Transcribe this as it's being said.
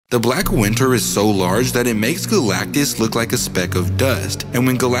The Black Winter is so large that it makes Galactus look like a speck of dust, and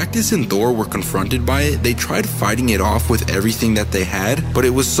when Galactus and Thor were confronted by it, they tried fighting it off with everything that they had, but it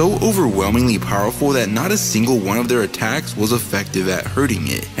was so overwhelmingly powerful that not a single one of their attacks was effective at hurting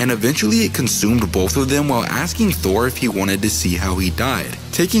it, and eventually it consumed both of them while asking Thor if he wanted to see how he died.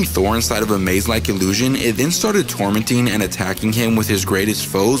 Taking Thor inside of a maze-like illusion, it then started tormenting and attacking him with his greatest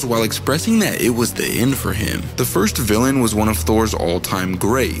foes while expressing that it was the end for him. The first villain was one of Thor's all-time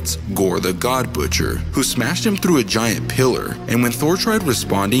greats, Gorr the God Butcher, who smashed him through a giant pillar, and when Thor tried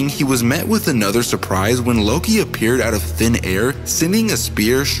responding, he was met with another surprise when Loki appeared out of thin air, sending a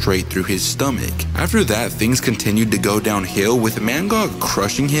spear straight through his stomach. After that, things continued to go downhill with Mangog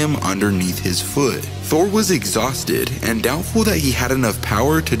crushing him underneath his foot. Thor was exhausted and doubtful that he had enough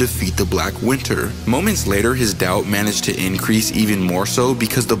power to defeat the Black Winter. Moments later, his doubt managed to increase even more so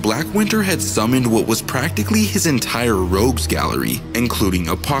because the Black Winter had summoned what was practically his entire rogues gallery, including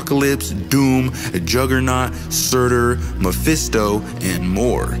Apocalypse, Doom, Juggernaut, Surtur, Mephisto, and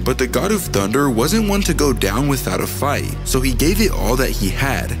more. But the God of Thunder wasn't one to go down without a fight, so he gave it all that he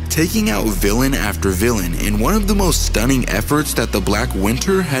had, taking out villain after villain in one of the most stunning efforts that the Black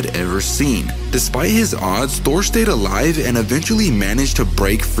Winter had ever seen. Despite his odds, Thor stayed alive and eventually managed to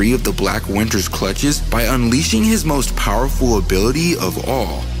break free of the Black Winter's clutches by unleashing his most powerful ability of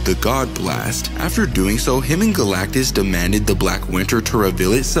all, the God Blast. After doing so, him and Galactus demanded the Black Winter to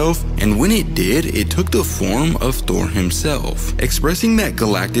reveal itself, and when it did, it took the form of Thor himself, expressing that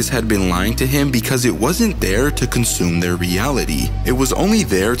Galactus had been lying to him because it wasn't there to consume their reality. It was only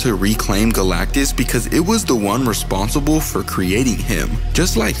there to reclaim Galactus because it was the one responsible for creating him.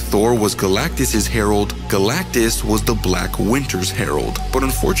 Just like Thor was Galactus's herald, Galactus was the Black Winter's herald. But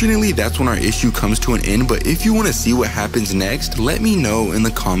unfortunately, that's when our issue comes to an end, but if you want to see what happens next, let me know in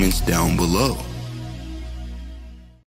the comments down below.